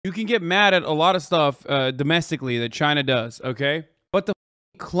You can get mad at a lot of stuff domestically that China does, okay? But the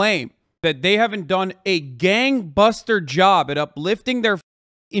claim that they haven't done a gangbuster job at uplifting their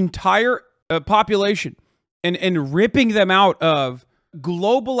entire population and ripping them out of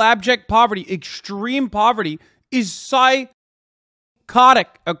global abject poverty, extreme poverty, is psychotic,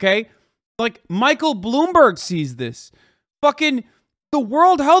 okay? Like, Michael Bloomberg sees this. Fucking the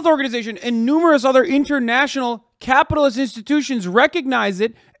World Health Organization and numerous other international capitalist institutions recognize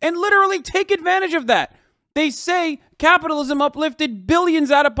it and literally take advantage of that. They say capitalism uplifted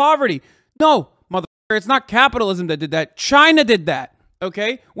billions out of poverty. No, motherfucker, it's not capitalism that did that. China did that,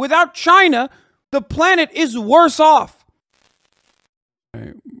 okay? Without China, the planet is worse off. All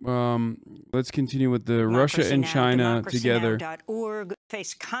right, let's continue with the Russia and China together. Democracynow.org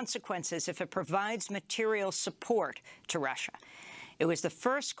face consequences if it provides material support to Russia. It was the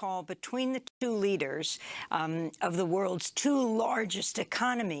first call between the two leaders of the world's two largest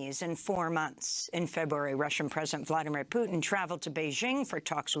economies in 4 months. In February, Russian President Vladimir Putin traveled to Beijing for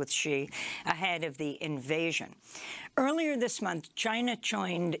talks with Xi ahead of the invasion. Earlier this month, China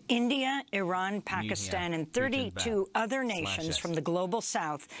joined India, Iran, Pakistan, and 32 other nations from the global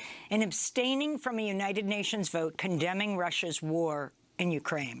south in abstaining from a United Nations vote condemning Russia's war in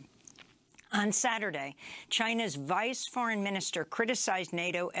Ukraine. On Saturday, China's vice foreign minister criticized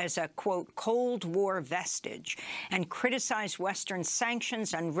NATO as a, quote, Cold War vestige and criticized Western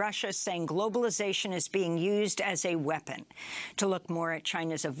sanctions on Russia, saying globalization is being used as a weapon. To look more at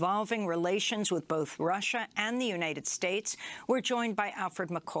China's evolving relations with both Russia and the United States, we're joined by Alfred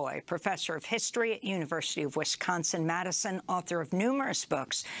McCoy, professor of history at University of Wisconsin-Madison, author of numerous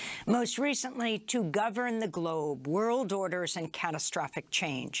books, most recently To Govern the Globe, World Orders and Catastrophic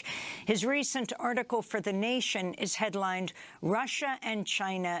Change. His recent article for The Nation is headlined, Russia and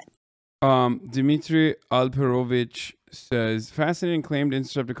China. Dmitry Alperovich says, fascinating claim to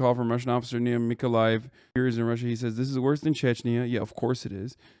intercept a call from Russian officer near Mykolaiv. Here is in Russia. He says, this is worse than Chechnya. Yeah, of course it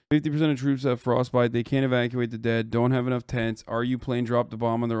is. 50% of troops have frostbite. They can't evacuate the dead. Don't have enough tents. RU plane dropped the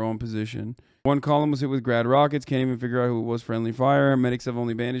bomb on their own position. One column was hit with grad rockets. Can't even figure out who it was. Friendly fire. Medics have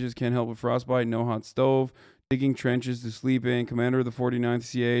only bandages. Can't help with frostbite. No hot stove. Digging trenches to sleep in. Commander of the 49th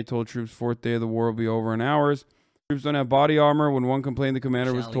CA told troops 4th day of the war will be over in hours. Troops don't have body armor. When one complained, the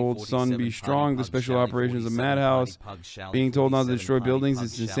commander was told, son, be strong. The special operations is a madhouse. Being told not to destroy buildings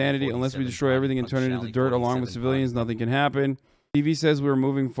is insanity. Unless we destroy everything and turn it into dirt along with civilians, nothing can happen. TV says we were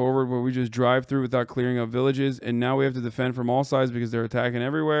moving forward where we just drive through without clearing up villages, and now we have to defend from all sides because they're attacking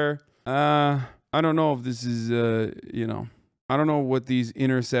everywhere. I don't know if this is, you know, I don't know what these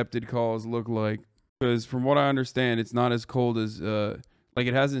intercepted calls look like. Because from what I understand, it's not as cold as, like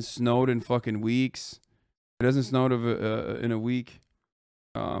it hasn't snowed in fucking weeks. It hasn't snowed in a week.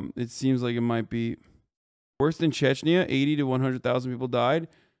 It seems like it might be worse than Chechnya. 80 to 100,000 people died.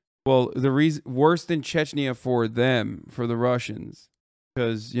 Well, the reason worse than Chechnya for them, for the Russians,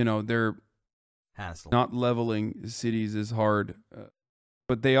 because, you know, they're not leveling cities as hard.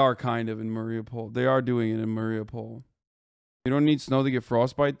 But they are kind of in Mariupol. They are doing it in Mariupol. You don't need snow to get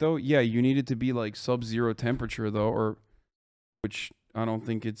frostbite, though? Yeah, you need it to be like sub-zero temperature, though, or which I don't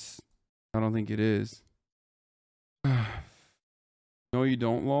think it is. No, you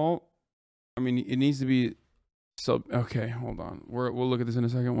don't, lol. I mean, it needs to be okay, hold on. We'll look at this in a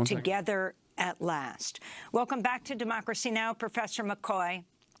second. One second. Together at last. Welcome back to Democracy Now!, Professor McCoy.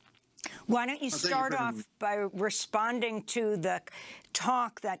 Why don't you start off by responding to the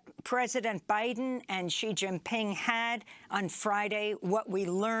talk that President Biden and Xi Jinping had on Friday, what we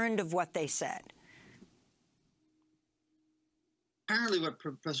learned of what they said? Apparently what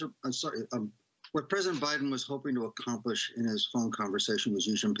what President Biden was hoping to accomplish in his phone conversation with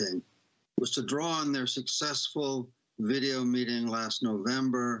Xi Jinping was to draw on their successful video meeting last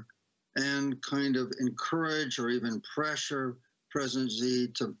November and kind of encourage or even pressure President Xi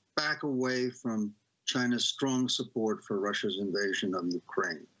to back away from China's strong support for Russia's invasion of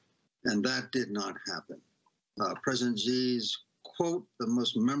Ukraine. And that did not happen. President Xi's quote, the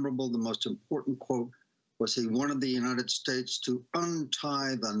most memorable, the most important quote, was he wanted the United States to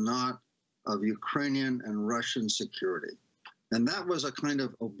untie the knot of Ukrainian and Russian security. And that was a kind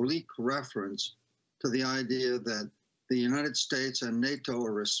of oblique reference to the idea that the United States and NATO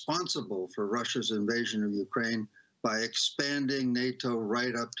are responsible for Russia's invasion of Ukraine by expanding NATO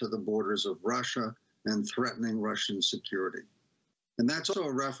right up to the borders of Russia and threatening Russian security. And that's also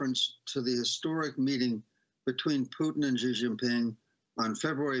a reference to the historic meeting between Putin and Xi Jinping on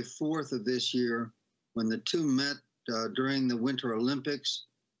February 4th of this year, when the two met during the Winter Olympics,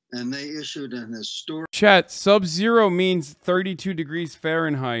 and they issued an historic... Chat, sub-zero means 32 degrees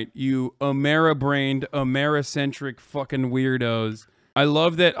Fahrenheit, you Amera-brained, Amera-centric fucking weirdos. I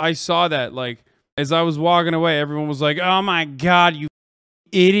love that. I saw that, like, as I was walking away, everyone was like, oh my God, you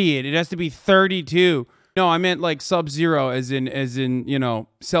idiot. It has to be 32. No, I meant like sub-zero as in, you know,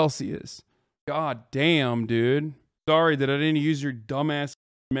 Celsius. God damn, dude. Sorry that I didn't use your dumbass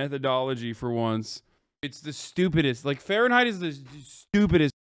methodology for once. It's the stupidest. Like, Fahrenheit is the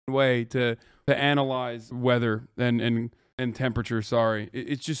stupidest way to analyze weather and temperature. Sorry.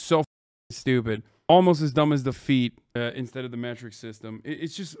 It's just so stupid. Almost as dumb as the feet instead of the metric system.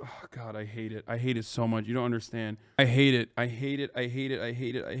 It's just, oh God, I hate it. I hate it so much. You don't understand. I hate it. I hate it. I hate it. I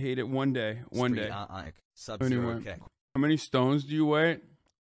hate it. I hate it. One day. Anyway, how many stones do you weigh?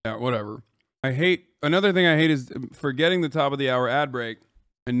 Yeah, whatever. I hate, another thing I hate is forgetting the top of the hour ad break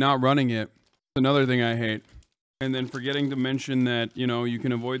and not running it. Another thing I hate. And then forgetting to mention that, you know, you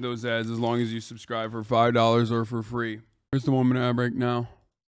can avoid those ads as long as you subscribe for $5 or for free. Here's the 1 minute ad break now.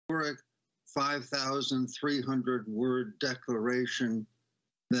 5,300 word declaration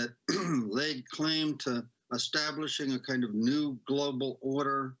that laid claim to establishing a kind of new global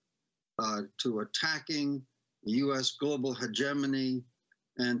order, to attacking U.S. global hegemony,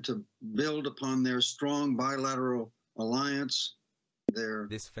 and to build upon their strong bilateral alliance, their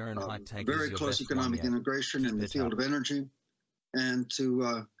very close economic integration in the field of energy, and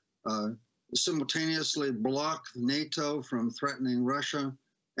to simultaneously block NATO from threatening Russia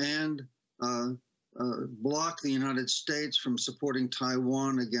and block the United States from supporting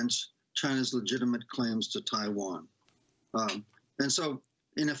Taiwan against China's legitimate claims to Taiwan. And so,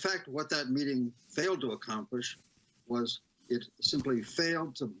 in effect, what that meeting failed to accomplish was it simply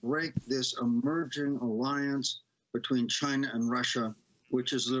failed to break this emerging alliance between China and Russia,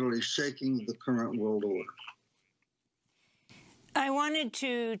 which is literally shaking the current world order. I wanted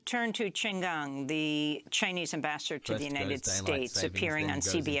to turn to Chen Gang, the Chinese ambassador to the United States, appearing on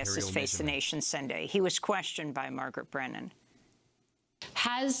CBS's Face the Nation Sunday. He was questioned by Margaret Brennan.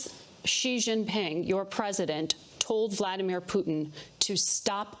 Has Xi Jinping, your president, told Vladimir Putin to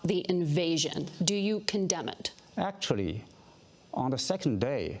stop the invasion? Do you condemn it? Actually, on the second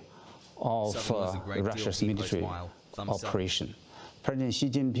day of Russia's military operation, President Xi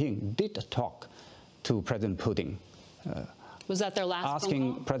Jinping did talk to President Putin. Was that their last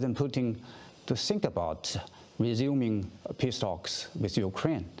asking President Putin to think about resuming peace talks with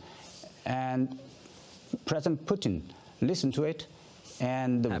Ukraine. And President Putin listened to it,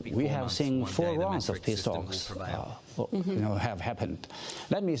 and we have seen 4 rounds of peace talks have happened.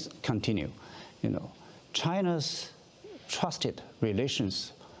 Let me continue. China's trusted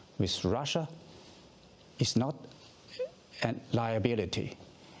relations with Russia is not a liability.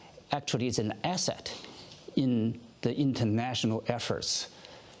 Actually, it's an asset in the international efforts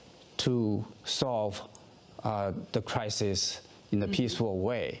to solve the crisis in a peaceful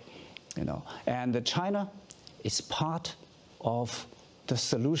way, And China is part of the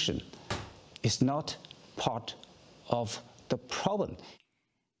solution. It's not part of the problem.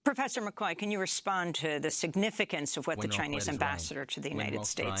 Professor McCoy, can you respond to the significance of what the Chinese ambassador to the United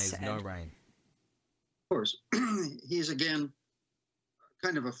States said? Of course. He's again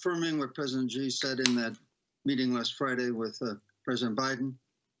kind of affirming what President Xi said in that meeting last Friday with President Biden.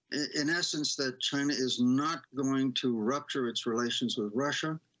 In essence, that China is not going to rupture its relations with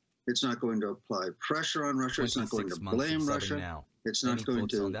Russia. It's not going to apply pressure on Russia. It's not going to blame Russia. It's not going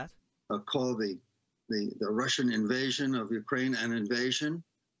to call the Russian invasion of Ukraine an invasion.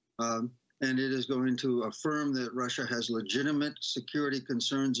 And it is going to affirm that Russia has legitimate security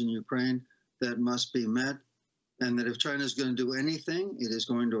concerns in Ukraine that must be met, and that if China is going to do anything, it is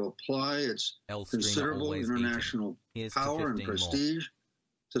going to apply its considerable international power and prestige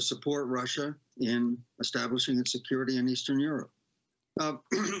to support Russia in establishing its security in Eastern Europe.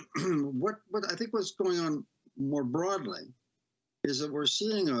 What I think what's going on more broadly is that we're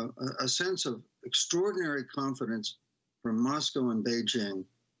seeing a sense of extraordinary confidence from Moscow and Beijing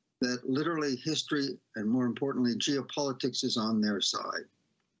that literally history and, more importantly, geopolitics is on their side.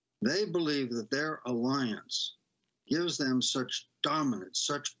 They believe that their alliance gives them such dominance,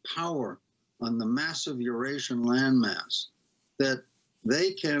 such power on the massive Eurasian landmass that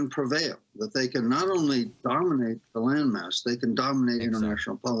they can prevail, that they can not only dominate the landmass, they can dominate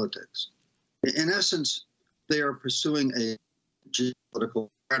international politics. In essence, they are pursuing a geopolitical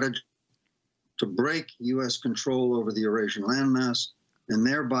strategy to break U.S. control over the Eurasian landmass and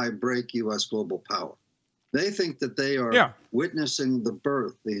thereby break U.S. global power. They think that they are witnessing the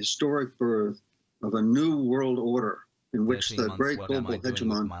birth, the historic birth of a new world order in which the great global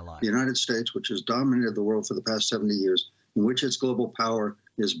hegemon, the United States, which has dominated the world for the past 70 years, in which its global power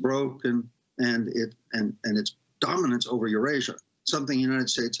is broken and its dominance over Eurasia, something the United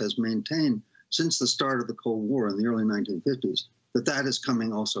States has maintained since the start of the Cold War in the early 1950s, that is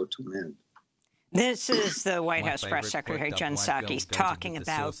coming also to an end. This is the White House Press Secretary Jen Psaki talking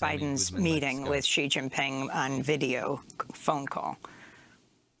about Biden's meeting with Xi Jinping on video phone call.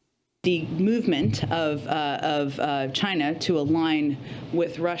 The movement of China to align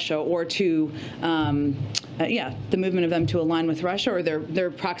with Russia, or to, the movement of them to align with Russia, or their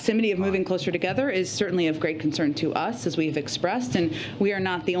proximity of moving closer together, is certainly of great concern to us, as we have expressed. And we are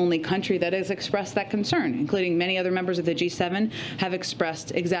not the only country that has expressed that concern, including many other members of the G7 have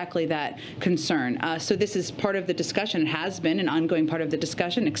expressed exactly that concern. So this is part of the discussion. It has been an ongoing part of the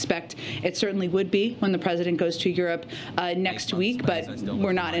discussion. Expect it certainly would be when the president goes to Europe next week, but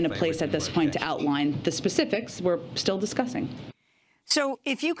we're not in a place at this point to outline the specifics. We're still discussing. So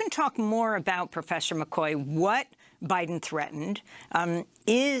if you can talk more about, Professor McCoy, what Biden threatened,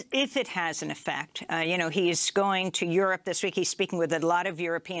 if it has an effect. He's going to Europe this week. He's speaking with a lot of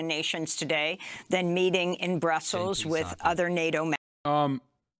European nations today, then meeting in Brussels with other NATO members.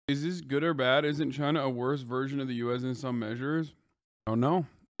 Is this good or bad? Isn't China a worse version of the U.S. in some measures? I don't know.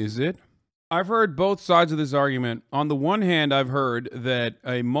 Is it? I've heard both sides of this argument. On the one hand, I've heard that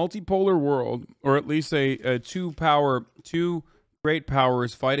a multipolar world, or at least a two great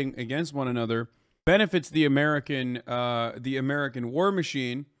powers fighting against one another, benefits the American war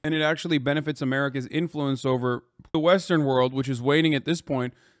machine, and it actually benefits America's influence over the Western world, which is waning at this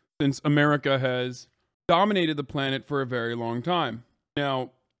point, since America has dominated the planet for a very long time.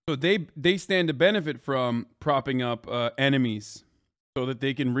 Now, so they stand to benefit from propping up enemies, so that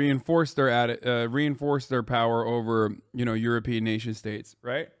they can reinforce their power over, European nation states,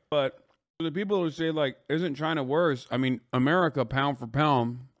 right? But for the people who say, like, isn't China worse? I mean, America, pound for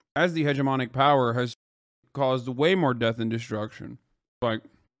pound, as the hegemonic power, has caused way more death and destruction. Like,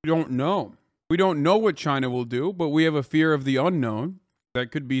 we don't know. We don't know what China will do, but we have a fear of the unknown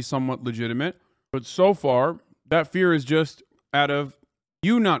that could be somewhat legitimate. But so far, that fear is just out of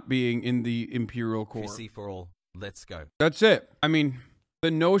you not being in the imperial core. PC for all. Let's go. That's it. I mean,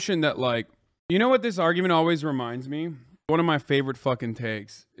 the notion that, like, you know what this argument always reminds me? One of my favorite fucking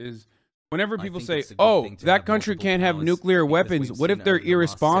takes is whenever people say, oh, that country can't have nuclear weapons, what if they're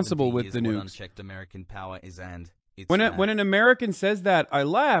irresponsible with the nukes? When an American says that, I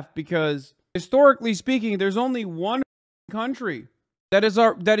laugh, because historically speaking, there's only one country that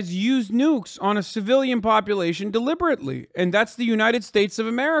is used nukes on a civilian population deliberately, and that's the United States of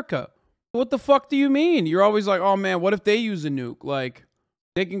America. What the fuck do you mean? You're always like, oh man, what if they use a nuke? Like,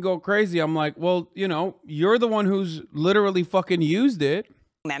 they can go crazy. I'm like, well, you're the one who's literally fucking used it.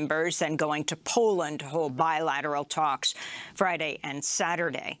 Members and going to Poland to hold bilateral talks Friday and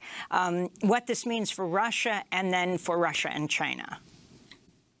Saturday. What this means for Russia, and then for Russia and China.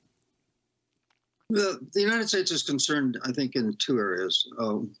 The United States is concerned, I think, in two areas.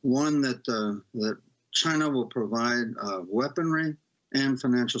 One, that China will provide weaponry and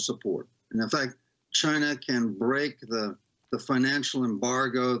financial support. And in fact, China can break the financial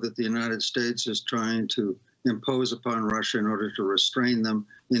embargo that the United States is trying to impose upon Russia in order to restrain them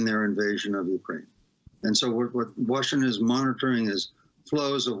in their invasion of Ukraine. And so what Washington is monitoring is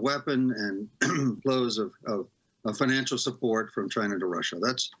flows of weapon and flows of financial support from China to Russia.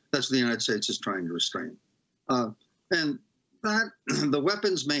 That's what the United States is trying to restrain. And that the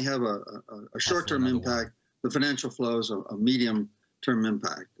weapons may have a short-term impact, the financial flows a medium-term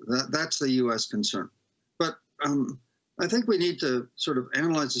impact. That's the U.S. concern. But I think we need to sort of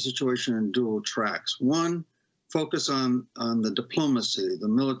analyze the situation in dual tracks. One, focus on the diplomacy, the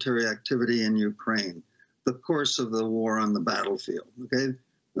military activity in Ukraine, the course of the war on the battlefield, okay?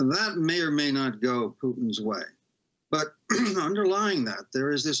 That may or may not go Putin's way. But underlying that, there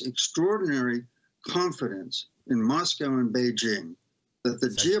is this extraordinary confidence in Moscow and Beijing that the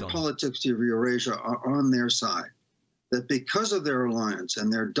geopolitics of Eurasia are on their side, that because of their alliance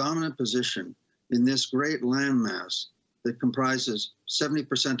and their dominant position in this great landmass that comprises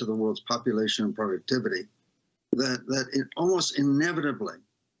 70% of the world's population and productivity, that it almost inevitably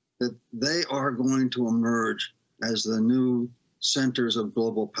that they are going to emerge as the new centers of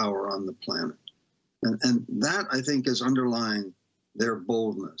global power on the planet. And that, I think, is underlying their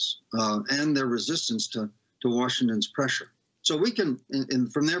boldness and their resistance to Washington's pressure. So we can,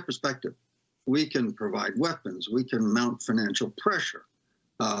 from their perspective, we can provide weapons, we can mount financial pressure,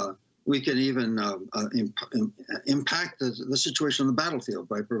 we can even impact the situation on the battlefield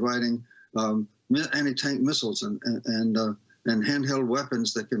by providing anti-tank missiles and handheld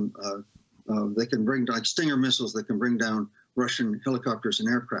weapons that can bring, like Stinger missiles that can bring down Russian helicopters and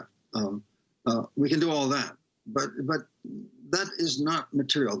aircraft. We can do all that, but that is not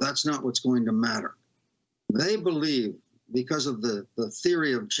material. That's not what's going to matter. They believe, because of the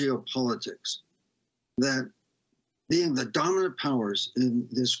theory of geopolitics, that being the dominant powers in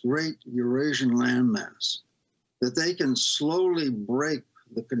this great Eurasian landmass, that they can slowly break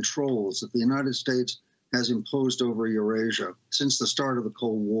the controls that the United States has imposed over Eurasia since the start of the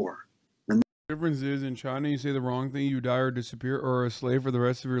Cold War. And the difference is, in China, you say the wrong thing, you die or disappear, or are a slave for the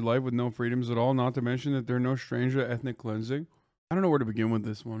rest of your life with no freedoms at all, not to mention that they're no stranger to ethnic cleansing. I don't know where to begin with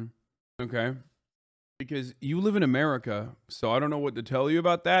this one, okay? Because you live in America, so I don't know what to tell you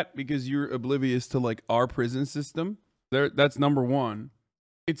about that, because you're oblivious to, like, our prison system. That's number one.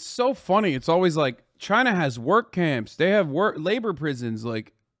 It's so funny. It's always like, China has work camps. They have labor prisons.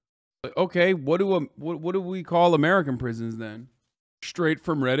 Like, okay, what do we call American prisons then? Straight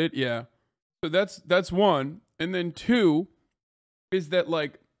from Reddit, yeah. So that's one. And then two is that,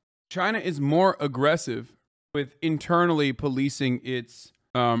 like, China is more aggressive with internally policing its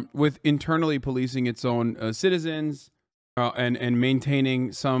own citizens, and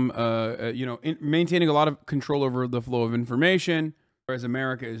maintaining some maintaining a lot of control over the flow of information. Whereas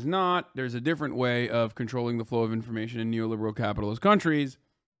America is not. There's a different way of controlling the flow of information in neoliberal capitalist countries.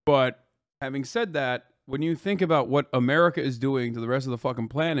 But having said that, when you think about what America is doing to the rest of the fucking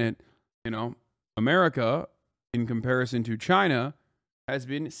planet, you know, America, in comparison to China, has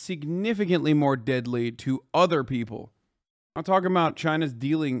been significantly more deadly to other people. I'm talking about China's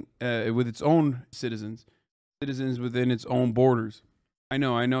dealing with its own citizens within its own borders. I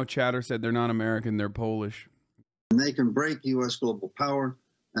know Chatter said they're not American, they're Polish. And they can break U.S. global power,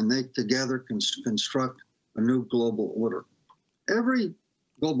 and they together can construct a new global order. Every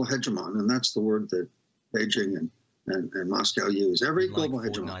global hegemon, and that's the word that Beijing and Moscow use, every global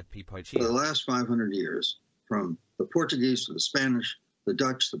hegemon for the last 500 years, from the Portuguese to the Spanish, the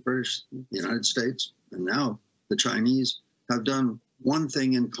Dutch, the British, the United States, and now the Chinese, have done one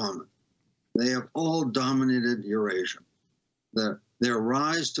thing in common. They have all dominated Eurasia. Their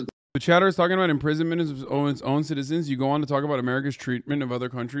rise to the Chatter is talking about imprisonment of its own citizens. You go on to talk about America's treatment of other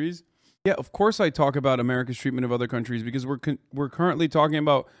countries. Yeah, of course I talk about America's treatment of other countries, because we're currently talking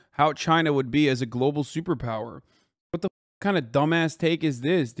about how China would be as a global superpower. What the kind of dumbass take is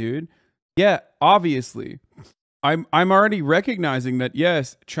this, dude? Yeah, obviously. I'm already recognizing that,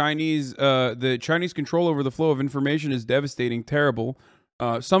 yes, the Chinese control over the flow of information is devastating, terrible.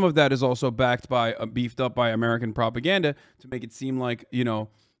 Some of that is also backed by, beefed up by American propaganda to make it seem like, you know,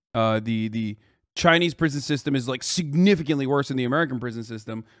 the Chinese prison system is, like, significantly worse than the American prison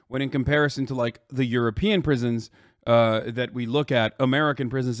system, when in comparison to, like, the European prisons that we look at, American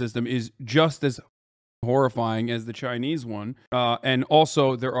prison system is just as horrifying as the Chinese one. And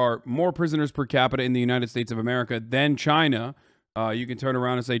also, there are more prisoners per capita in the United States of America than China. You can turn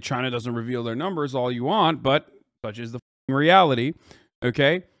around and say China doesn't reveal their numbers all you want, but such is the reality.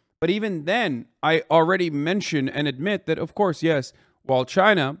 Okay? But even then, I already mention and admit that, of course, yes, while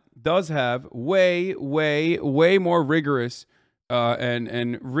China does have way more rigorous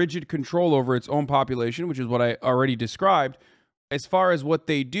and rigid control over its own population, which is what I already described, as far as what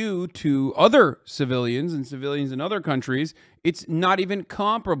they do to other civilians and civilians in other countries, it's not even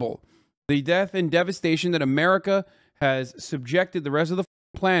comparable. The death and devastation that America has subjected the rest of the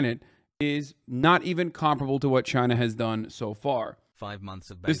planet is not even comparable to what China has done so far. 5 months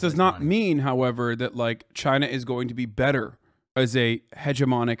of this does not mean, however, that, like, China is going to be better as a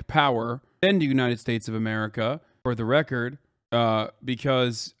hegemonic power than the United States of America, for the record,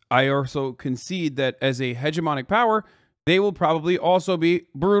 because I also concede that as a hegemonic power, they will probably also be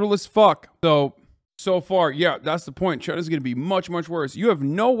brutal as fuck. So far, yeah, that's the point. China's going to be much worse. You have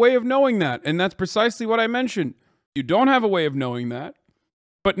no way of knowing that, and that's precisely what I mentioned. You don't have a way of knowing that.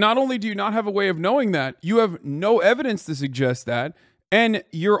 But not only do you not have a way of knowing that, you have no evidence to suggest that, and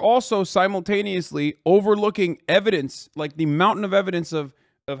you're also simultaneously overlooking evidence, like the mountain of evidence of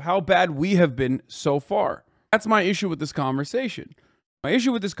how bad we have been so far. That's my issue with this conversation. My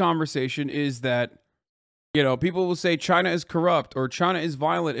issue with this conversation is that, you know, people will say China is corrupt or China is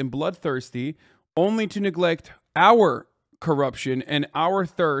violent and bloodthirsty, only to neglect our corruption and our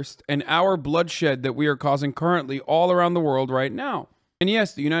thirst and our bloodshed that we are causing currently all around the world right now. And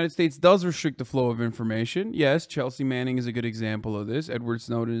yes, the United States does restrict the flow of information. Yes, Chelsea Manning is a good example of this. Edward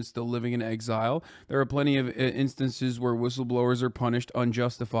Snowden is still living in exile. There are plenty of instances where whistleblowers are punished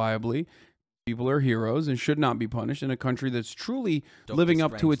unjustifiably. People are heroes and should not be punished in a country that's truly living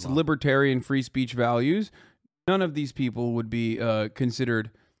up to its libertarian free speech values. None of these people would be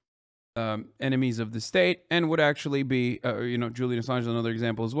considered enemies of the state, and would actually be, you know, Julian Assange is another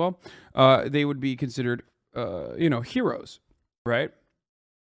example as well. They would be considered, you know, heroes, right?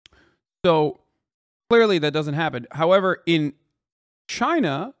 So clearly that doesn't happen. However, in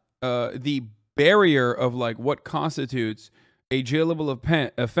China, the barrier of, like, what constitutes a jailable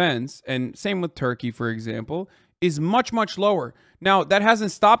offense, and same with Turkey, for example, is much, much lower. Now, that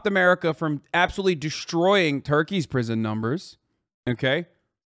hasn't stopped America from absolutely destroying Turkey's prison numbers, okay?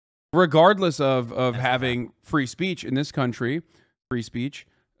 Regardless of having free speech in this country, free speech.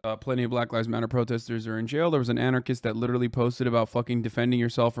 Plenty of Black Lives Matter protesters are in jail. There was an anarchist that literally posted about fucking defending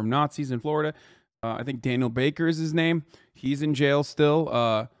yourself from Nazis in Florida. I think Daniel Baker is his name. He's in jail still.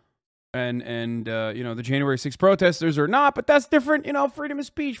 You know, the January 6th protesters are not, but that's different. You know, freedom of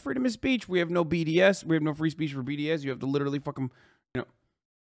speech, freedom of speech. We have no BDS. We have no free speech for BDS. You have to literally fucking, you know,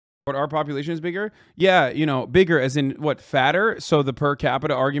 but our population is bigger. Yeah, you know, bigger as in what, fatter? So the per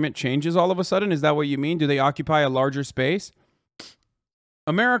capita argument changes all of a sudden. Is that what you mean? Do they occupy a larger space?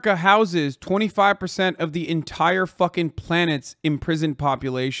 America houses 25% of the entire fucking planet's imprisoned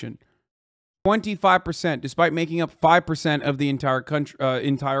population. 25%, despite making up 5% of the entire country,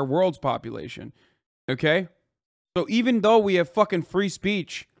 entire world's population. Okay? So even though we have fucking free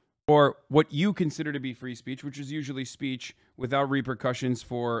speech, or what you consider to be free speech, which is usually speech without repercussions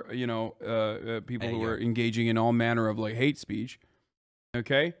for, you know, people who are engaging in all manner of like hate speech.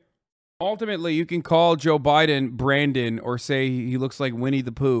 Okay? Ultimately, you can call Joe Biden Brandon or say he looks like Winnie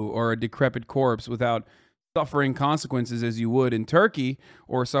the Pooh or a decrepit corpse without suffering consequences as you would in Turkey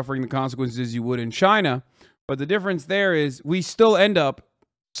or suffering the consequences as you would in China. But the difference there is we still end up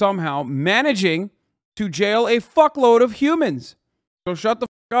somehow managing to jail a fuckload of humans. So shut the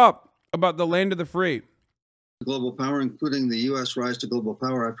fuck up about the land of the free. Global power, including the U.S. rise to global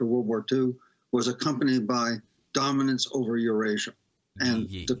power after World War II, was accompanied by dominance over Eurasia. And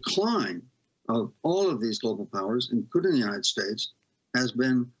decline of all of these global powers, including the United States, has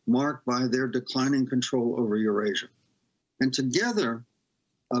been marked by their declining control over Eurasia. And together,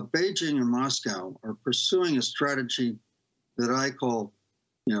 Beijing and Moscow are pursuing a strategy that I call,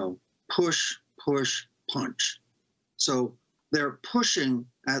 you know, push, push, punch. So they're pushing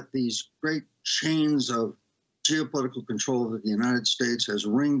at these great chains of geopolitical control that the United States has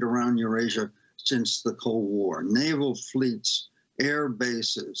ringed around Eurasia since the Cold War. Naval fleets, air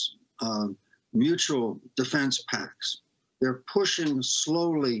bases, mutual defense pacts. They're pushing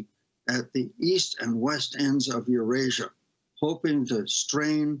slowly at the east and west ends of Eurasia, hoping to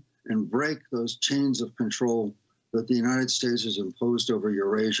strain and break those chains of control that the United States has imposed over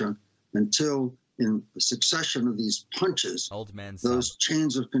Eurasia until, in a succession of these punches, those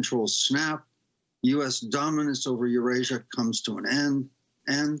chains of control snap, U.S. dominance over Eurasia comes to an end,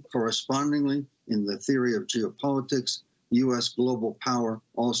 and correspondingly, in the theory of geopolitics, U.S. global power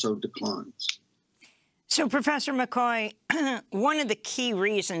also declines. So, Professor McCoy, one of the key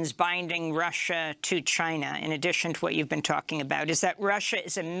reasons binding Russia to China, in addition to what you've been talking about, is that Russia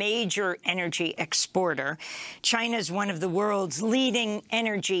is a major energy exporter. China is one of the world's leading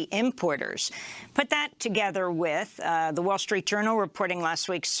energy importers. Put that together with the Wall Street Journal reporting last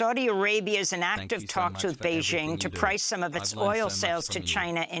week, Saudi Arabia is in active talks with Beijing to price some of its oil sales to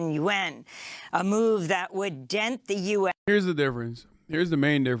China in yuan, a move that would dent the U.S. Here's the difference. Here's the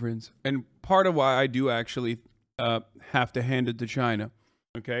main difference. And part of why I do actually have to hand it to China,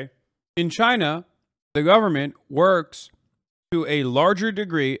 okay? In China, the government works to a larger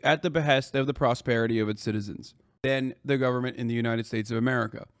degree at the behest of the prosperity of its citizens than the government in the United States of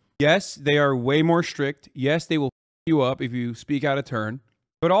America. Yes, they are way more strict. Yes, they will f you up if you speak out of turn.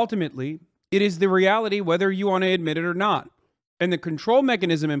 But ultimately, it is the reality whether you want to admit it or not. And the control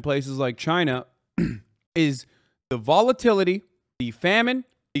mechanism in places like China is the volatility, the famine,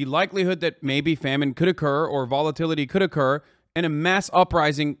 the likelihood that maybe famine could occur or volatility could occur, and a mass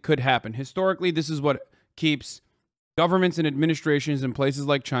uprising could happen. Historically, this is what keeps governments and administrations in places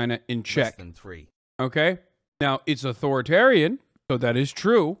like China in check. Okay? Now, it's authoritarian, so that is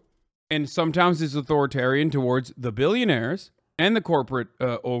true. And sometimes it's authoritarian towards the billionaires and the corporate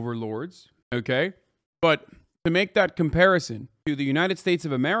overlords. Okay? But to make that comparison to the United States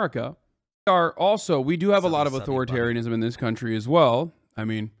of America, we do have a lot of authoritarianism in this country as well. I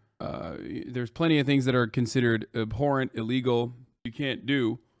mean, there's plenty of things that are considered abhorrent, illegal, you can't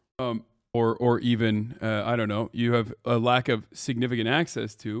do, or even, I don't know, you have a lack of significant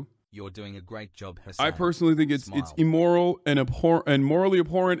access to. You're doing a great job, Hasan. I personally think it's immoral and morally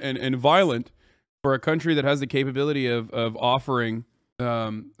abhorrent and violent for a country that has the capability of offering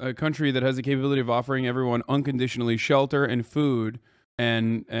everyone unconditionally shelter and food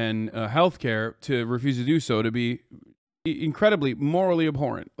and healthcare to refuse to do so, to be incredibly morally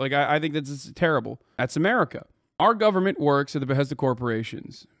abhorrent. Like, I think that's terrible. That's America. Our government works at the behest of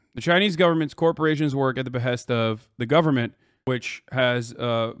corporations. The Chinese government's corporations work at the behest of the government, which has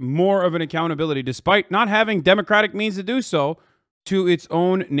more of an accountability, despite not having democratic means to do so, to its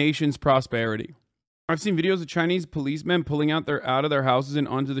own nation's prosperity. I've seen videos of Chinese policemen pulling out of their houses and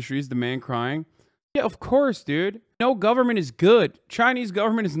onto the streets, the man crying. Yeah, of course, dude. No government is good. Chinese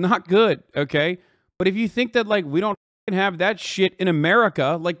government is not good, okay? But if you think that, like, we don't have that shit in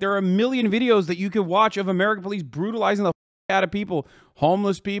America, like, there are a million videos that you can watch of American police brutalizing the out of people,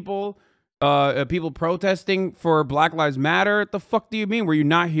 homeless people, people protesting for Black Lives Matter. What the fuck do you mean? Were you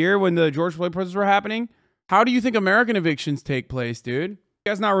not here when the George Floyd protests were happening? How do you think American evictions take place, dude? You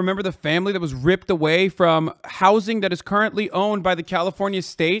guys not remember the family that was ripped away from housing that is currently owned by the California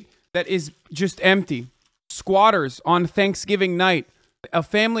state that is just empty? Squatters on Thanksgiving night. A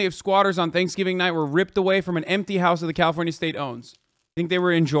family of squatters on Thanksgiving night were ripped away from an empty house that the California state owns. You think they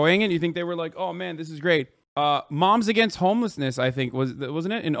were enjoying it? You think they were like, oh man, this is great? Moms Against Homelessness, I think,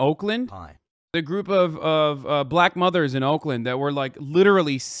 wasn't it in Oakland? Hi. The group of black mothers in Oakland that were like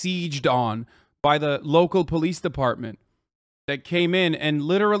literally sieged on by the local police department that came in and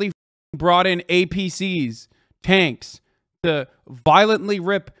literally brought in APCs, tanks, to violently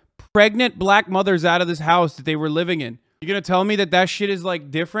rip pregnant black mothers out of this house that they were living in. You're gonna tell me that that shit is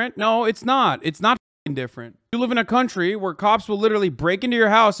like different? No, it's not. It's not different. You live in a country where cops will literally break into your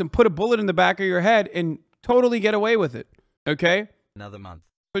house and put a bullet in the back of your head and totally get away with it. Okay? Another month.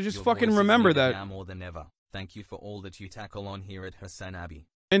 So just fucking remember that. Now more than ever. Thank you for all that you tackle on here at HasanAbi.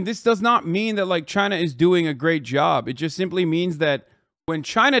 And this does not mean that like China is doing a great job. It just simply means that when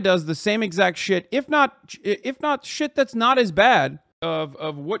China does the same exact shit, if not shit that's not as bad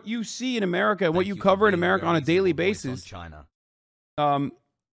of what you see in America and what you cover in America on a daily basis, China.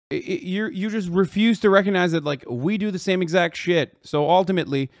 You just refuse to recognize that like we do the same exact shit. So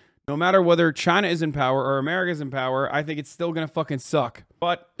ultimately, no matter whether China is in power or America is in power, I think it's still gonna fucking suck.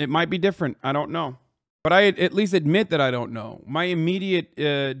 But it might be different. I don't know. But I at least admit that I don't know. My immediate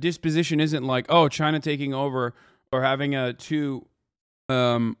disposition isn't like, oh, China taking over or having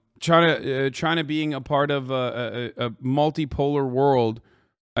China being a part of a multipolar world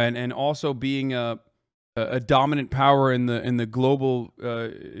and also being a dominant power in the global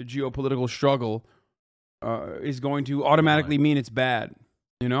geopolitical struggle is going to automatically mean it's bad,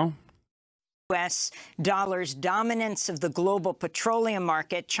 you know? U.S. dollar's dominance of the global petroleum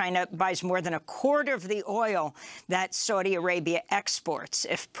market. China buys more than a quarter of the oil that Saudi Arabia exports.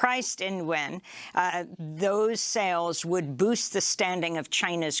 If priced in yuan, those sales would boost the standing of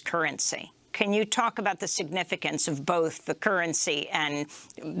China's currency. Can you talk about the significance of both the currency and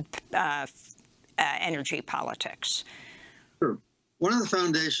energy politics? Sure. One of the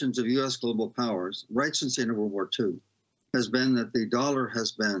foundations of U.S. global powers, right since the end of World War II, has been that the dollar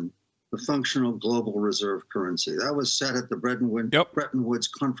has been the functional global reserve currency. That was set at the Bretton Woods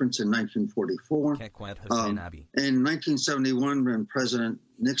Conference in 1944. In 1971, when President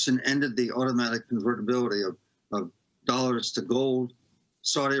Nixon ended the automatic convertibility of dollars to gold,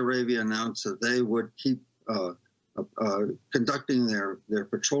 Saudi Arabia announced that they would keep conducting their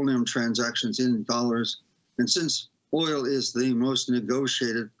petroleum transactions in dollars. And since oil is the most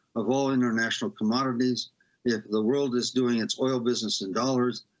negotiated of all international commodities, if the world is doing its oil business in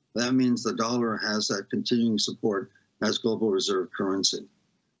dollars, that means the dollar has that continuing support as global reserve currency.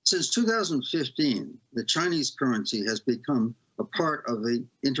 Since 2015, the Chinese currency has become a part of the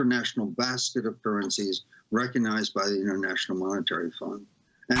international basket of currencies recognized by the International Monetary Fund.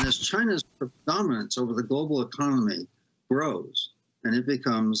 And as China's dominance over the global economy grows and it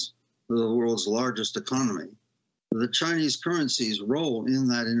becomes the world's largest economy, the Chinese currency's role in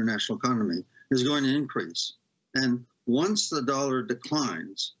that international economy is going to increase. And once the dollar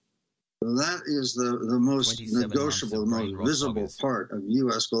declines, that is the most negotiable, the most visible part of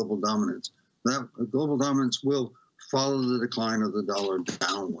U.S. global dominance. That global dominance will follow the decline of the dollar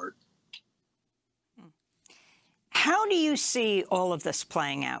downward. How do you see all of this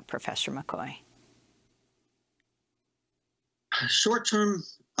playing out, Professor McCoy? Short term,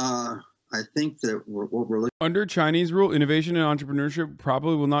 I think that what we're looking under Chinese rule, innovation and entrepreneurship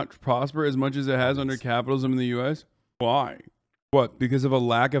probably will not prosper as much as it has under capitalism in the U.S. Why? What? Because of a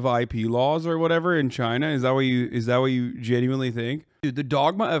lack of IP laws or whatever in China? Is that what you genuinely think? Dude, the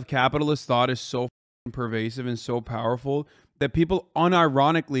dogma of capitalist thought is so pervasive and so powerful that people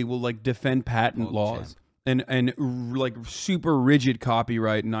unironically will like defend patent laws and like super rigid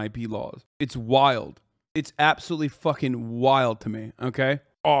copyright and IP laws. It's wild. It's absolutely fucking wild to me. Okay?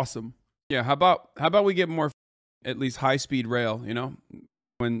 Awesome. Yeah, how about we get more at least high-speed rail, you know?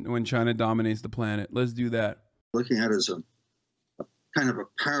 When China dominates the planet. Let's do that. Looking at it as a kind of a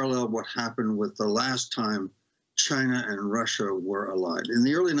parallel what happened with the last time China and Russia were allied. In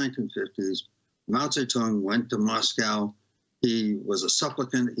the early 1950s, Mao Zedong went to Moscow. He was a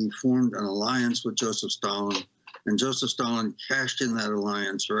supplicant. He formed an alliance with Joseph Stalin, and Joseph Stalin cashed in that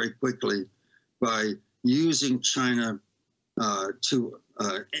alliance very quickly by using China to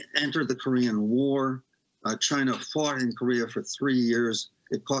entered the Korean War. China fought in Korea for 3 years.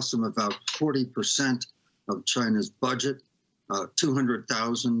 It cost them about 40% of China's budget,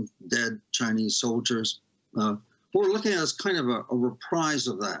 200,000 dead Chinese soldiers. We're looking at as kind of a reprise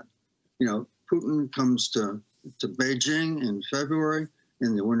of that. You know, Putin comes to Beijing in February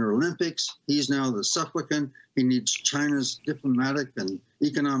in the Winter Olympics. He's now the supplicant. He needs China's diplomatic and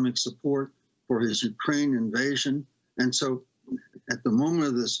economic support for his Ukraine invasion. And so at the moment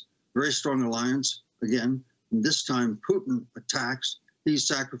of this very strong alliance, again, this time Putin attacks. He's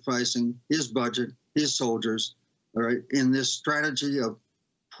sacrificing his budget, his soldiers, all right, in this strategy of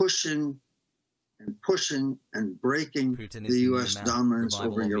pushing and breaking the U.S. dominance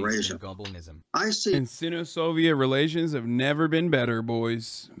over Eurasia. I see. And Sino-Soviet relations have never been better,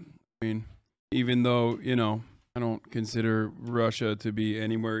 boys. I mean, even though, you know, I don't consider Russia to be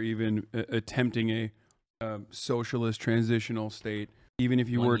anywhere even attempting a socialist transitional state. Even if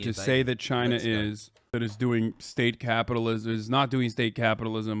you were to say that China is doing state capitalism, is not doing state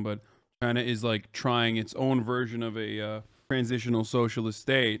capitalism, but China is like trying its own version of a transitional socialist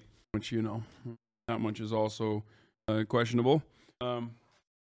state, which, you know, that much is also questionable. 12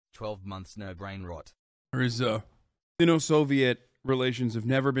 months, no brain rot. There is Sino-Soviet relations have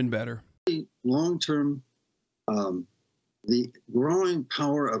never been better. Long-term, the growing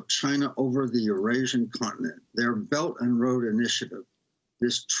power of China over the Eurasian continent, their Belt and Road Initiative,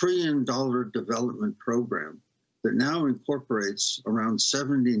 this $1 trillion development program that now incorporates around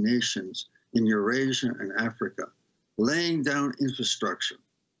 70 nations in Eurasia and Africa, laying down infrastructure,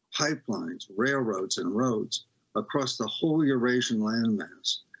 pipelines, railroads, and roads across the whole Eurasian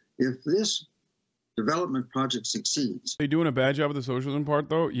landmass. If this development project succeeds... They doing a bad job of the socialism part,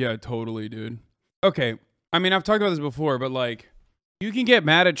 though? Yeah, totally, dude. Okay, I mean, I've talked about this before, but, like, you can get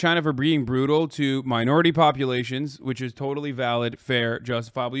mad at China for being brutal to minority populations, which is totally valid, fair,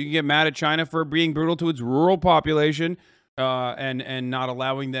 justifiable. You can get mad at China for being brutal to its rural population and not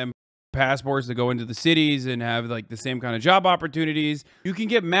allowing them passports to go into the cities and have like the same kind of job opportunities. You can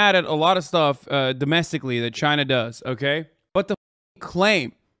get mad at a lot of stuff domestically that China does, okay? But the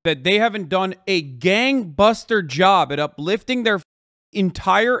claim that they haven't done a gangbuster job at uplifting their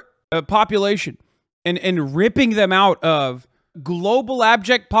entire population and ripping them out of global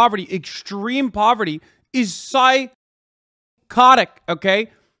abject poverty, extreme poverty, is psychotic,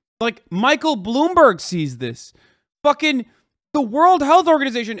 okay? Like, Michael Bloomberg sees this. Fucking the World Health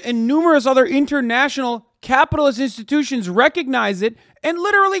Organization and numerous other international capitalist institutions recognize it and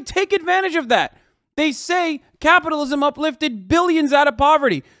literally take advantage of that. They say capitalism uplifted billions out of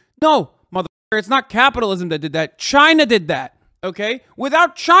poverty. No, motherfucker, it's not capitalism that did that. China did that, okay?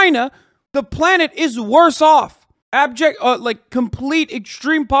 Without China, the planet is worse off. Abject, like complete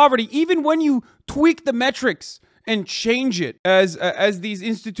extreme poverty, even when you tweak the metrics and change it, as these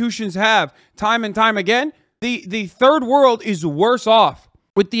institutions have time and time again, the third world is worse off,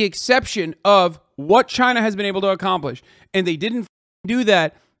 with the exception of what China has been able to accomplish. And they didn't do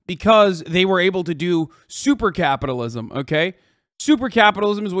that because they were able to do super capitalism, okay? Super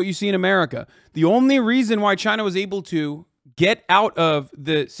capitalism is what you see in America. The only reason why China was able to get out of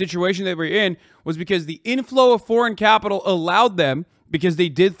the situation they were in was because the inflow of foreign capital allowed them, because they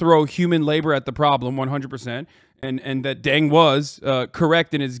did throw human labor at the problem 100%, and that Deng was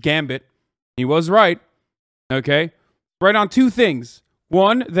correct in his gambit. He was right, okay? Right on two things.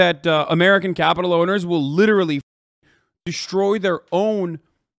 One, that American capital owners will literally destroy their own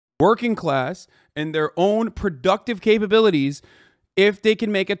working class and their own productive capabilities if they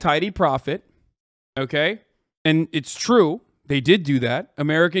can make a tidy profit, okay? And it's true. They did do that.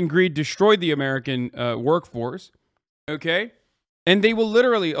 American greed destroyed the American workforce, okay? And they will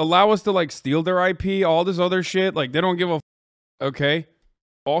literally allow us to, like, steal their IP, all this other shit. Like, they don't give a okay?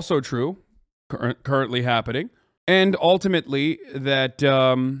 Also true. Currently happening. And ultimately, that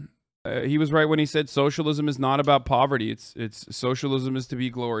he was right when he said socialism is not about poverty. It's socialism is to be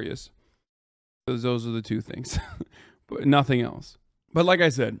glorious. Those are the two things. But nothing else. But like I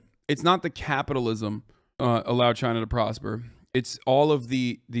said, it's not the capitalism allowed China to prosper. It's all of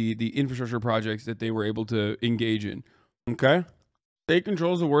the infrastructure projects that they were able to engage in. Okay? State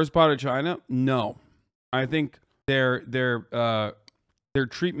control is the worst part of China? No. I think their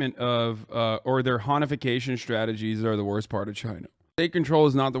treatment of or their Hanification strategies are the worst part of China. State control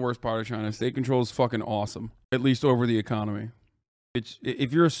is not the worst part of China. State control is fucking awesome, at least over the economy. It's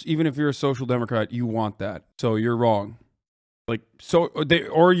even if you're a social democrat, you want that. So you're wrong. Like,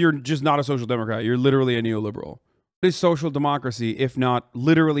 or you're just not a social democrat. You're literally a neoliberal. What is social democracy if not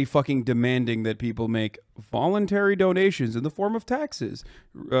literally fucking demanding that people make voluntary donations in the form of taxes,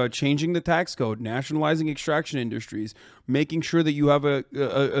 changing the tax code, nationalizing extraction industries, making sure that you have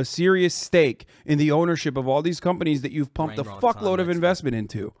a serious stake in the ownership of all these companies that you've pumped a fuckload of investment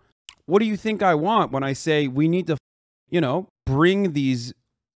into? What do you think I want when I say we need to, you know, bring these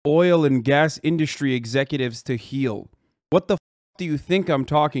oil and gas industry executives to heel? What the do you think I'm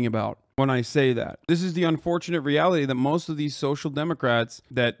talking about when I say that? This is the unfortunate reality that most of these social democrats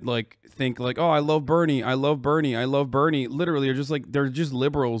that like think like, oh, I love Bernie, I love Bernie, I love Bernie, literally are just like, they're just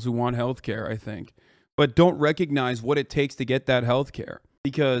liberals who want healthcare, I think, but don't recognize what it takes to get that healthcare,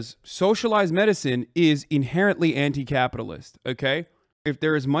 because socialized medicine is inherently anti-capitalist. Okay, if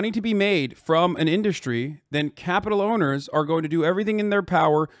there is money to be made from an industry, then capital owners are going to do everything in their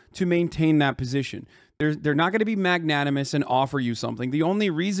power to maintain that position. They're not going to be magnanimous and offer you something. The only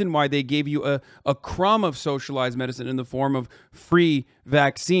reason why they gave you a crumb of socialized medicine in the form of free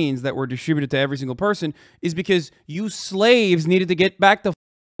vaccines that were distributed to every single person is because you slaves needed to get back to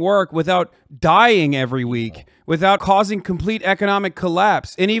work without dying every week, without causing complete economic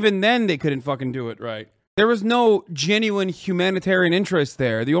collapse. And even then, they couldn't fucking do it right. There was no genuine humanitarian interest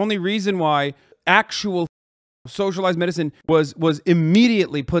there. The only reason why actual socialized medicine was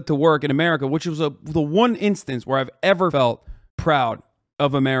immediately put to work in America, which was the one instance where I've ever felt proud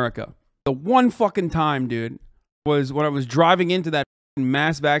of America. The one fucking time, dude, was when I was driving into that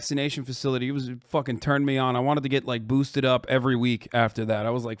mass vaccination facility. It fucking turned me on. I wanted to get like boosted up every week after that. I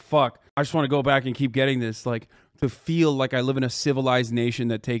was like, fuck, I just want to go back and keep getting this, like to feel like I live in a civilized nation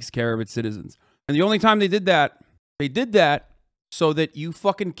that takes care of its citizens. And the only time they did that so that you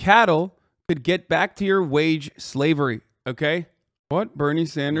fucking cattle could get back to your wage slavery, okay? What? Bernie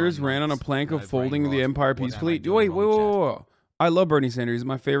Sanders ran on a plank of folding the Empire Peace Fleet? Wait. I love Bernie Sanders. He's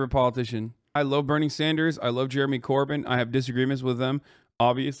my favorite politician. I love Bernie Sanders. I love Jeremy Corbyn. I have disagreements with them,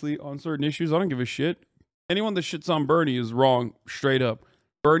 obviously, on certain issues. I don't give a shit. Anyone that shits on Bernie is wrong, straight up.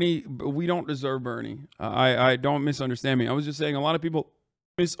 Bernie, we don't deserve Bernie. I don't misunderstand me. I was just saying a lot of people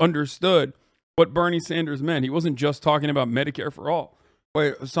misunderstood what Bernie Sanders meant. He wasn't just talking about Medicare for all.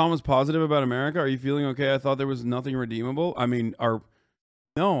 Wait, Hasan was positive about America. Are you feeling okay? I thought there was nothing redeemable. I mean,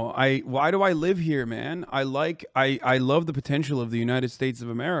 why do I live here, man? I love the potential of the United States of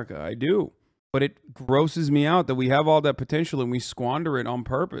America. I do. But it grosses me out that we have all that potential and we squander it on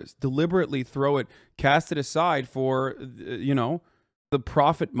purpose, deliberately throw it, cast it aside for, you know, the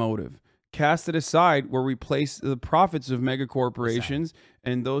profit motive. Cast it aside where we place the profits of mega corporations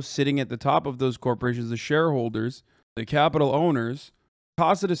and those sitting at the top of those corporations, the shareholders, the capital owners.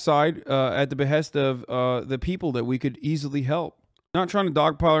 Toss it aside at the behest of the people that we could easily help. Not trying to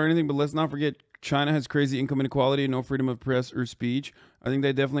dogpile or anything, but let's not forget China has crazy income inequality and no freedom of press or speech. I think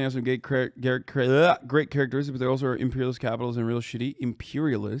they definitely have some great characteristics, but they also are imperialist capitals and real shitty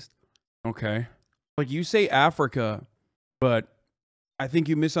imperialist. Okay. Like you say Africa, but I think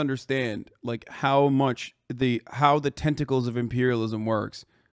you misunderstand like how the tentacles of imperialism works.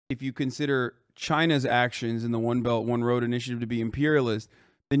 If you consider China's actions in the One Belt, One Road initiative to be imperialist,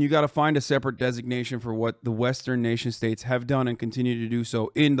 then you got to find a separate designation for what the Western nation states have done and continue to do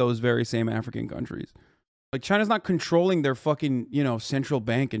so in those very same African countries. Like China's not controlling their fucking, you know, central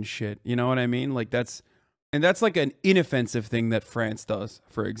bank and shit. You know what I mean? Like that's like an inoffensive thing that France does,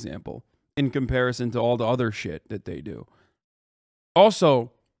 for example, in comparison to all the other shit that they do.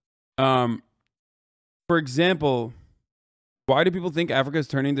 Also, for example, why do people think Africa is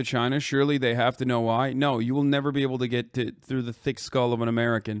turning to China? Surely they have to know why. No, you will never be able to get through the thick skull of an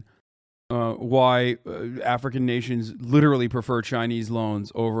American why African nations literally prefer Chinese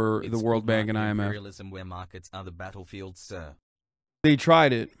loans over the World Bank and IMF. Imperialism where markets are the battlefield, sir. They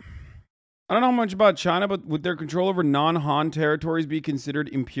tried it. I don't know much about China, but would their control over non-Han territories be considered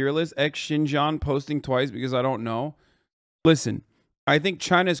imperialist? Xinjiang posting twice because I don't know. Listen. I think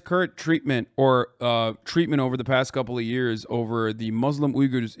China's current treatment or treatment over the past couple of years over the Muslim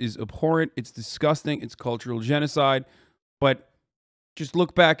Uyghurs is abhorrent. It's disgusting. It's cultural genocide. But just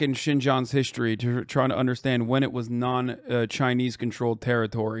look back in Xinjiang's history to try to understand when it was non-Chinese controlled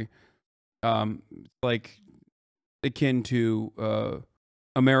territory, like akin to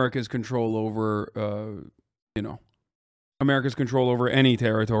America's control over, you know, America's control over any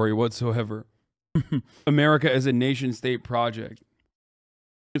territory whatsoever. America as a nation-state project.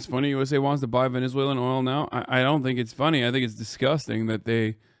 It's funny USA wants to buy Venezuelan oil now. I don't think it's funny. I think it's disgusting that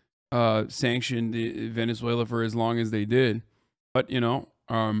they sanctioned Venezuela for as long as they did. But, you know,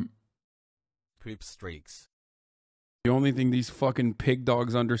 poop streaks. The only thing these fucking pig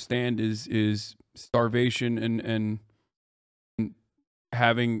dogs understand is starvation and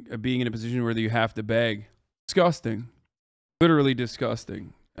being in a position where you have to beg. Disgusting. Literally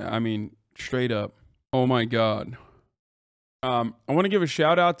disgusting. I mean, straight up. Oh my God. I want to give a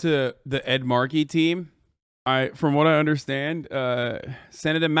shout out to the Ed Markey team. From what I understand,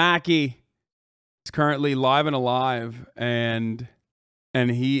 Senator Mackey is currently live and alive, and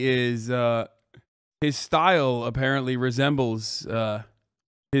he is his style apparently resembles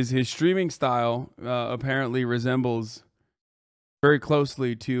his streaming style apparently resembles very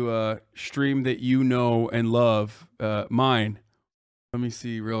closely to a stream that you know and love, mine. Let me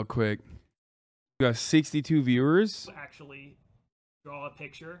see real quick. We got 62 viewers. Actually draw a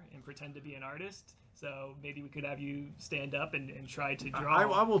picture and pretend to be an artist. So maybe we could have you stand up and try to draw.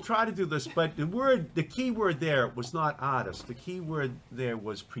 I will try to do this, but the key word there was not artist. The key word there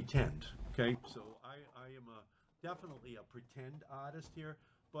was pretend. Okay, so I am definitely a pretend artist here.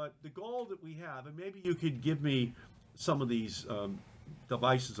 But the goal that we have, and maybe you could give me some of these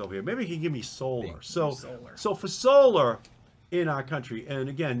devices over here. Maybe you can give me solar. So for solar in our country, and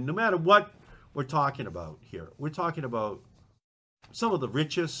again, no matter what we're talking about here, we're talking about some of the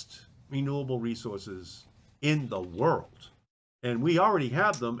richest renewable resources in the world. And we already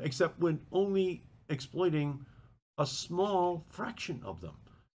have them, except we're only exploiting a small fraction of them.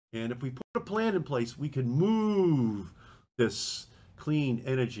 And if we put a plan in place, we can move this clean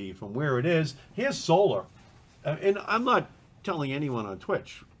energy from where it is. Here's solar. And I'm not telling anyone on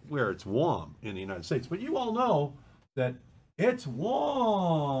Twitch where it's warm in the United States, but you all know that it's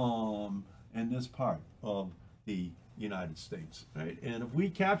warm in this part of the United States, right? And if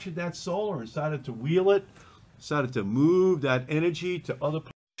we captured that solar and started to wheel it, started to move that energy to other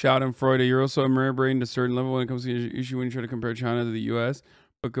parts. Shout out Freud, you're also a mirror brain to a certain level when it comes to the issue when you try to compare China to the US,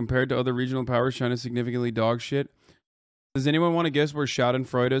 but compared to other regional powers, China is significantly dog shit. Does anyone want to guess where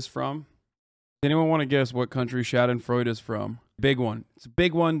Schadenfreude is from? Does anyone want to guess what country Schadenfreude is from? Big one. It's a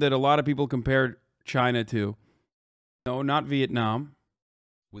big one that a lot of people compare China to. No, not Vietnam.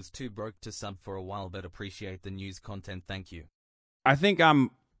 Was too broke to sub for a while, but appreciate the news content. Thank you. I think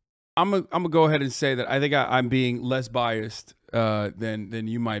I'm gonna go ahead and say that I think I'm being less biased than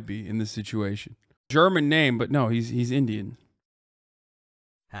you might be in this situation. German name, but no, he's Indian.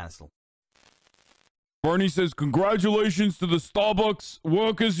 Hassle. Bernie says, congratulations to the Starbucks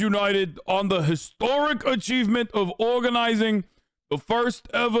Workers United on the historic achievement of organizing the first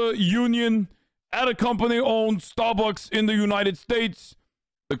ever union at a company-owned Starbucks in the United States.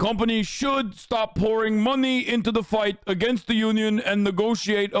 The company should stop pouring money into the fight against the union and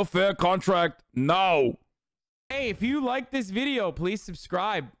negotiate a fair contract now. Hey, if you like this video, please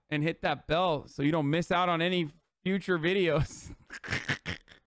subscribe and hit that bell so you don't miss out on any future videos.